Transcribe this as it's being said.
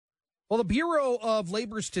Well, the Bureau of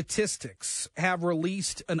Labor Statistics have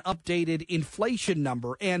released an updated inflation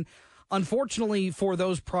number. And unfortunately for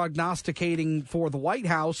those prognosticating for the White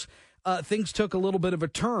House, things took a little bit of a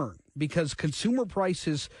turn because consumer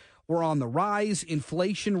prices were on the rise,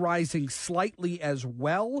 inflation rising slightly as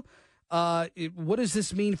well. What does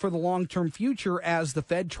this mean for the long-term future as the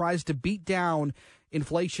Fed tries to beat down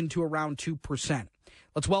inflation to around 2%?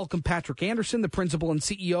 Let's welcome Patrick Anderson, the principal and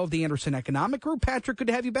CEO of the Anderson Economic Group. Patrick, good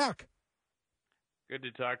to have you back. Good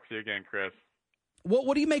to talk with you again, Chris.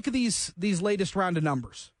 What do you make of these latest round of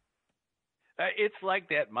numbers? It's like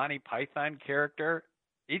that Monty Python character.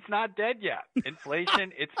 It's not dead yet.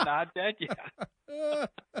 Inflation, it's not dead yet.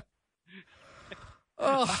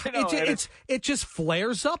 It just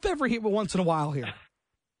flares up every once in a while here.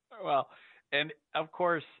 Well, and of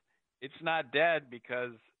course, it's not dead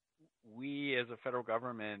because we as a federal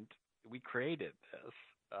government, we created this,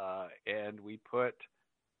 and we put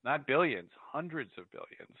not billions, hundreds of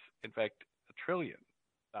billions, in fact, $1 trillion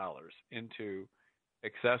into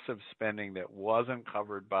excessive spending that wasn't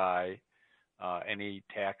covered by any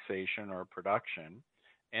taxation or production.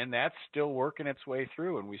 And that's still working its way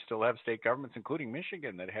through. And we still have state governments, including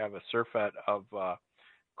Michigan, that have a surfeit of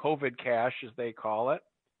COVID cash, as they call it.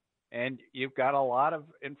 And you've got a lot of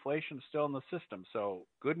inflation still in the system. So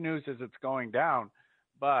good news is it's going down,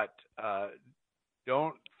 but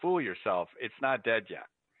don't fool yourself. It's not dead yet.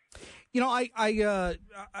 You know,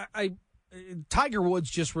 Tiger Woods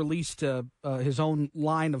just released his own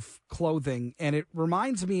line of clothing, and it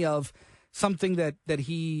reminds me of something that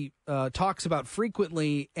he talks about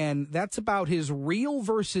frequently, and that's about his real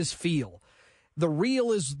versus feel. The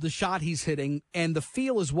real is the shot he's hitting, and the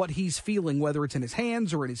feel is what he's feeling, whether it's in his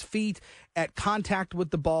hands or in his feet, at contact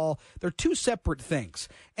with the ball. They're two separate things.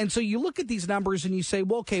 And so you look at these numbers and you say,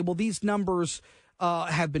 well, okay, well, these numbers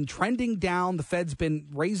have been trending down. The Fed's been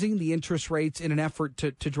raising the interest rates in an effort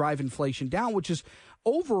to drive inflation down, which has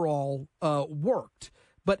overall worked.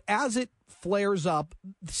 But as it flares up,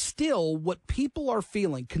 still what people are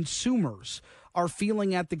feeling, consumers are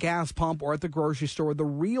feeling at the gas pump or at the grocery store, the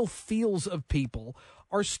real feels of people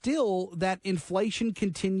are still that inflation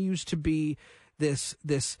continues to be this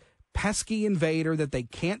pesky invader that they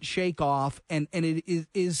can't shake off, and it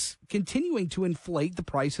is continuing to inflate the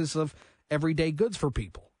prices of everyday goods for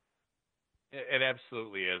people. It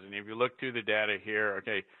absolutely is. And if you look through the data here,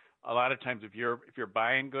 okay, a lot of times if you're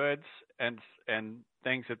buying goods and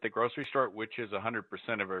things at the grocery store, which is 100%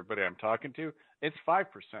 of everybody I'm talking to, it's 5%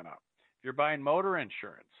 up. If you're buying motor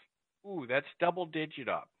insurance, that's double digit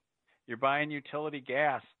up. You're buying utility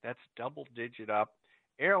gas, that's double digit up.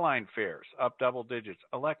 Airline fares up double digits.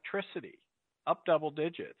 Electricity up double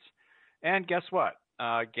digits. And guess what?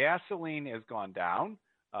 Gasoline has gone down.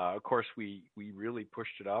 Of course, we really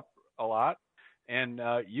pushed it up a lot. And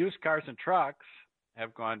used cars and trucks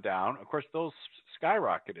have gone down. Of course, those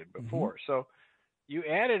skyrocketed before. Mm-hmm. So you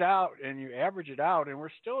add it out and you average it out, and we're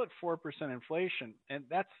still at 4% inflation. And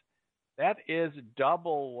that is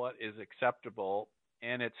double what is acceptable,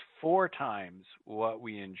 and it's 4 times what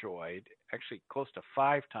we enjoyed, actually close to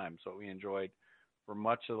 5 times what we enjoyed for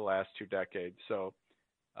much of the last 2 decades. So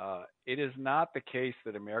it is not the case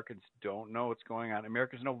that Americans don't know what's going on.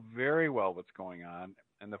 Americans know very well what's going on,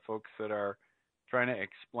 and the folks that are trying to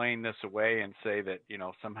explain this away and say that,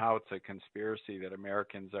 somehow it's a conspiracy that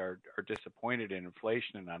Americans are disappointed in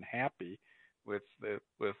inflation and unhappy with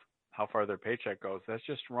how far their paycheck goes, that's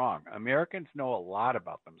just wrong. Americans know a lot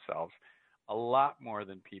about themselves, a lot more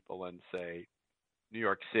than people in, say, New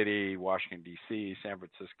York City, Washington, D.C., San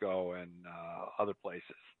Francisco, and other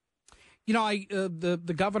places.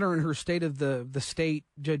 The governor in her State of the State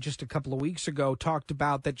just a couple of weeks ago talked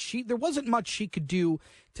about that there wasn't much she could do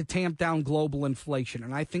to tamp down global inflation.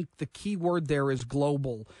 And I think the key word there is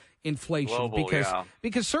global inflation,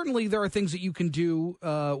 because certainly there are things that you can do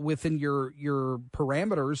within your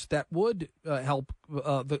parameters that would help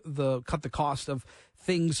cut the cost of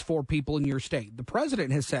things for people in your state. The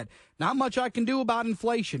president has said, not much I can do about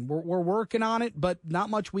inflation. We're working on it, but not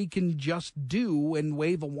much we can just do and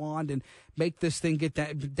wave a wand and make this thing get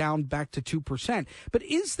down back to 2%. But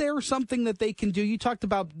is there something that they can do? You talked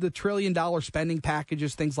about the $1 trillion spending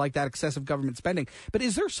packages, things like that, excessive government spending. But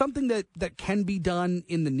is there something that can be done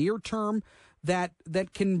in the near term that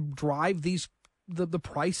can drive the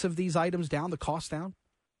price of these items down, the cost down?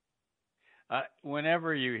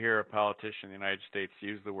 Whenever you hear a politician in the United States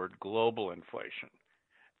use the word global inflation,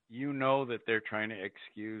 you know that they're trying to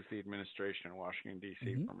excuse the administration in Washington,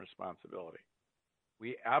 D.C. from responsibility.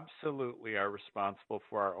 We absolutely are responsible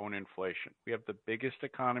for our own inflation. We have the biggest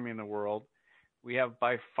economy in the world. We have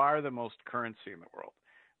by far the most currency in the world.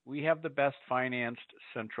 we have the best financed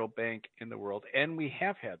central bank in the world, and we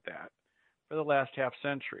have had that for the last half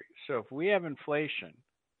century. So if we have inflation,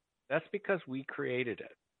 that's because we created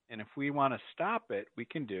it. And if we want to stop it, we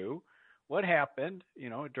can do what happened,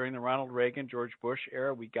 during the Ronald Reagan, George Bush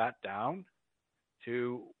era. We got down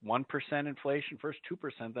to 1% inflation, first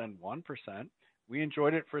 2%, then 1%. We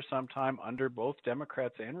enjoyed it for some time under both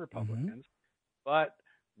Democrats and Republicans, but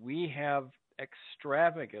we have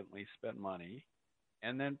extravagantly spent money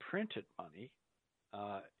and then printed money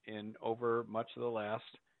in over much of the last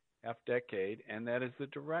half decade, and that is the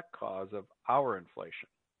direct cause of our inflation.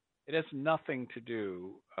 It has nothing to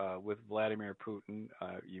do with Vladimir Putin.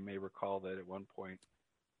 You may recall that at one point,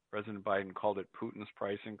 President Biden called it Putin's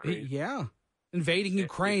price increase. Yeah, invading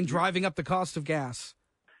Ukraine, driving up the cost of gas.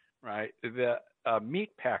 Right. The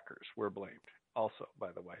meat packers were blamed also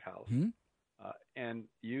by the White House. And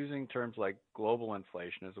using terms like global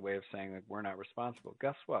inflation as a way of saying that we're not responsible.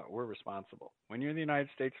 Guess what? We're responsible. When you're in the United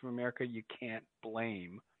States of America, you can't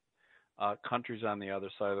blame countries on the other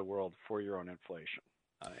side of the world for your own inflation.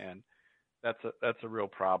 And that's a real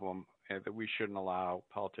problem that we shouldn't allow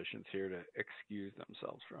politicians here to excuse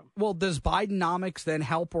themselves from. Well, does Bidenomics then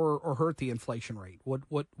help or hurt the inflation rate?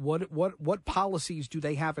 What policies do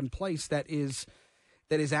they have in place that is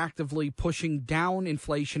actively pushing down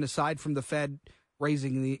inflation aside from the Fed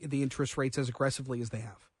raising the interest rates as aggressively as they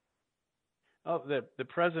have? Oh, the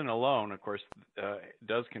president alone, of course,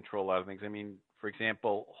 does control a lot of things. I mean, for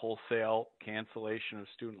example, wholesale cancellation of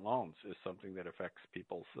student loans is something that affects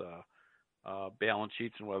people's balance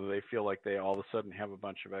sheets and whether they feel like they all of a sudden have a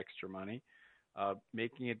bunch of extra money.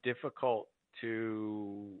 Making it difficult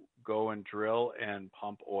to go and drill and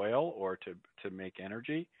pump oil or to make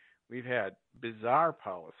energy. We've had bizarre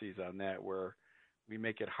policies on that where we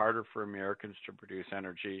make it harder for Americans to produce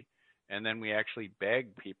energy, and then we actually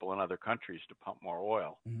beg people in other countries to pump more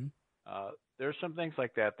oil. There's some things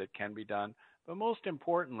like that can be done. But most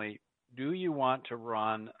importantly, do you want to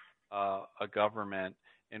run a government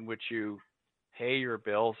in which you pay your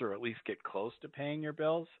bills or at least get close to paying your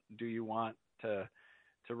bills? Do you want to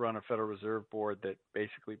run a Federal Reserve Board that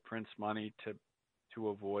basically prints money to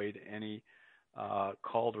avoid any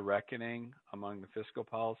call to reckoning among the fiscal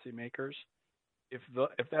policymakers? If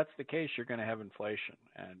that's the case, you're going to have inflation.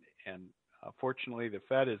 And fortunately, the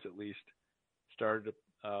Fed has at least started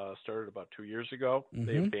about 2 years ago.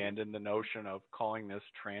 They abandoned the notion of calling this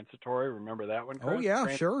transitory. Remember that one, Chris? Oh,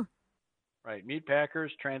 yeah, sure. Right. Meat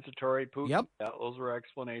packers, transitory, Putin. Yep. Those were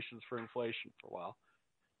explanations for inflation for a while.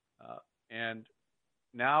 And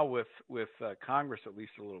now with Congress at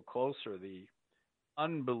least a little closer, the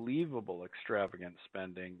unbelievable extravagant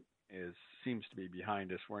spending seems to be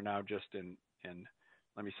behind us. We're now just in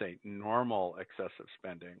let me say, normal excessive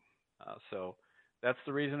spending. So that's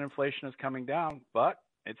the reason inflation is coming down, but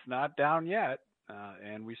it's not down yet.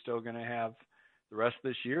 And we're still going to have the rest of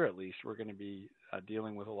this year, at least, we're going to be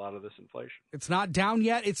dealing with a lot of this inflation. It's not down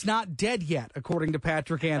yet. It's not dead yet, according to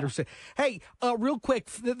Patrick Anderson. Hey, real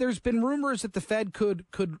quick, there's been rumors that the Fed could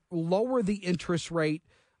lower the interest rate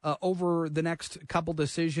over the next couple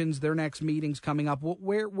decisions, their next meetings coming up.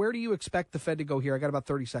 Where do you expect the Fed to go here? I got about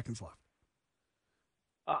 30 seconds left.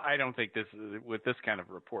 I don't think with this kind of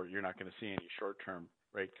report, you're not going to see any short-term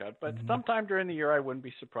rate cut. But sometime during the year, I wouldn't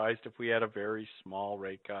be surprised if we had a very small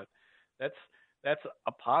rate cut. That's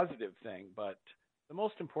a positive thing. But the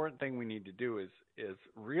most important thing we need to do is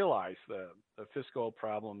realize the fiscal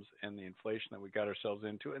problems and the inflation that we got ourselves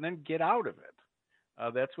into, and then get out of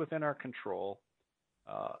it. That's within our control.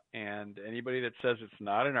 And anybody that says it's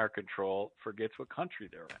not in our control forgets what country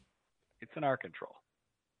they're in. It's in our control.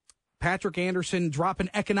 Patrick Anderson dropping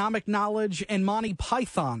economic knowledge and Monty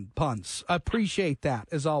Python puns. Appreciate that,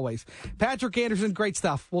 as always. Patrick Anderson, great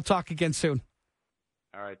stuff. We'll talk again soon.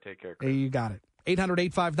 All right, take care, Chris. You got it.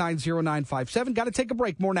 800-859-0957. Got to take a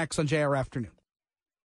break. More next on JR Afternoons.